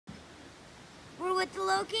with the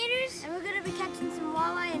Locators, and we're going to be catching some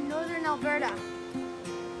walleye in Northern Alberta.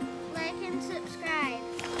 Like and subscribe.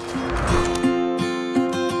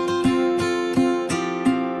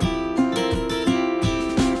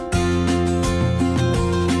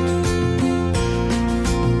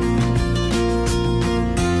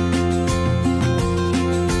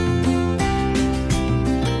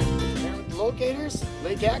 Here with the Locators,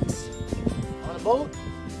 Lake X, on a boat,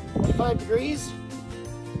 25 degrees.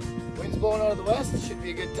 Wind's blowing out of the west. It should be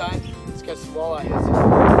a good time. Let's catch some walleye. Let's see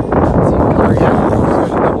what color yet. Just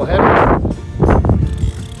got a double header.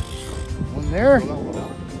 One there.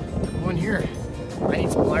 One here. I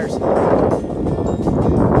need some pliers.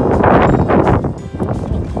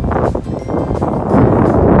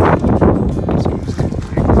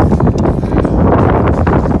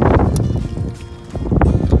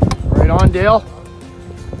 Right on, Dale.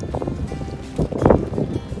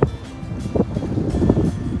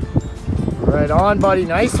 Right on, buddy.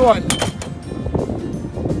 Nice one.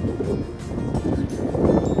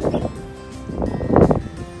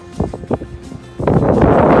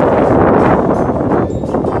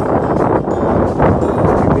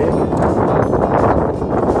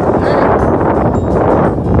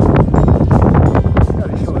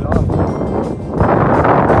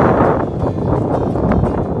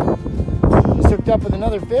 Just hooked up with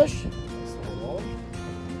another fish.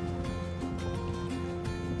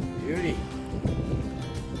 Beauty.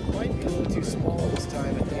 Might be a little too small this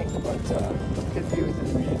time, I think, but could be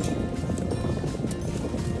within reach.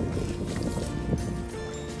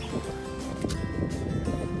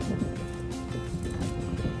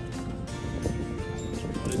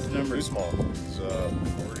 What is the number? Too small. It's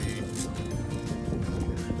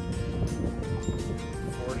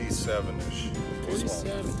 47-ish.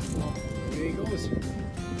 47. Well, there he goes.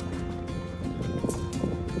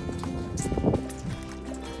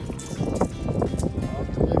 Off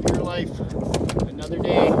to live your life. Another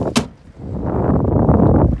day.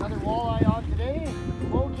 Another walleye on today.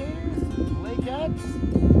 Locators, Lake X,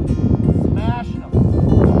 smashing them.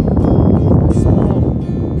 Small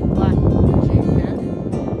black shaped head.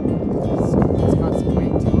 It's got some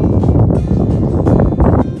weight to it.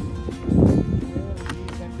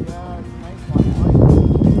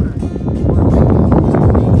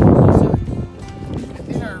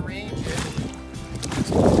 Within our range here.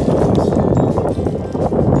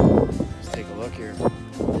 Let's take a look here.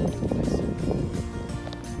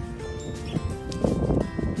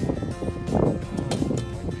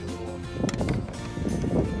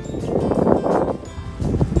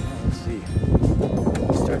 Let's see.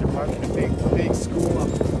 Started marking a big school up.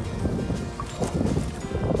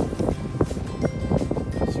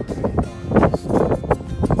 That's right on this.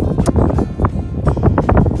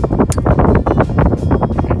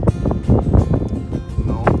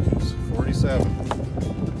 No, it's 47.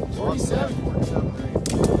 47. 47, right.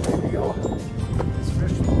 There we go. It's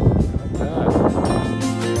fish. Not bad.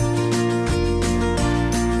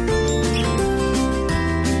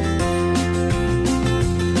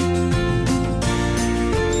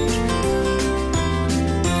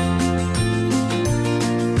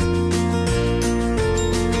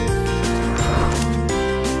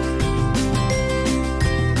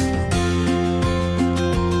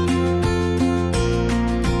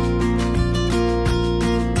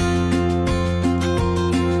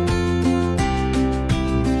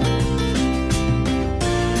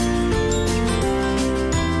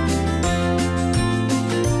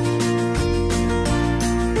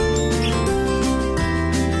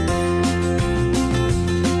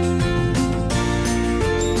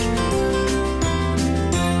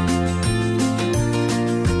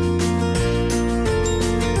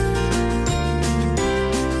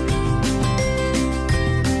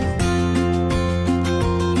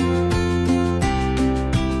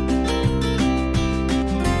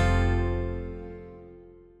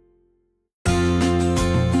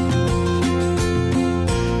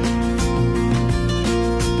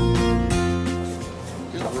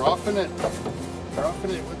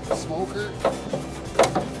 Roughing it with the smoker.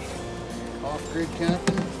 Off-grid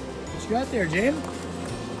camping. What you got there, Jim?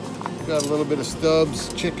 Got a little bit of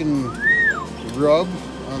Stubbs chicken rub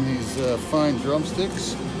on these fine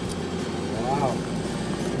drumsticks. Wow.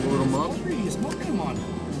 Load them up. What are you smoking them on?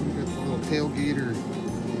 We got the little tailgater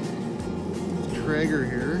Traeger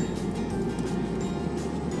here.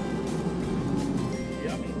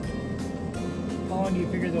 Yummy. How long do you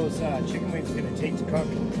figure those chicken wings are going to take to cook?